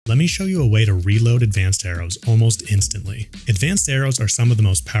Let me show you a way to reload advanced arrows almost instantly. Advanced arrows are some of the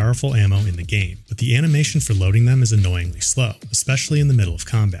most powerful ammo in the game, but the animation for loading them is annoyingly slow, especially in the middle of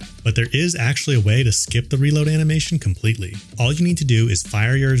combat. But there is actually a way to skip the reload animation completely. All you need to do is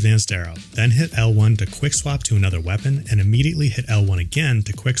fire your advanced arrow, then hit L1 to quick swap to another weapon, and immediately hit L1 again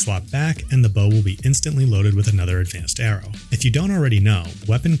to quick swap back, and the bow will be instantly loaded with another advanced arrow. If you don't already know,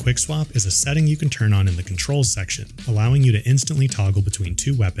 weapon quick swap is a setting you can turn on in the controls section, allowing you to instantly toggle between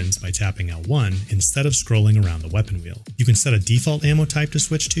two weapons by tapping L1 instead of scrolling around the weapon wheel. You can set a default ammo type to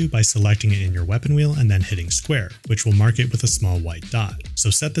switch to by selecting it in your weapon wheel and then hitting square, which will mark it with a small white dot. So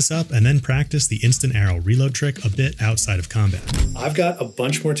set this up and then practice the instant arrow reload trick a bit outside of combat. I've got a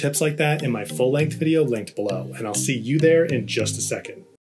bunch more tips like that in my full-length video linked below, and I'll see you there in just a second.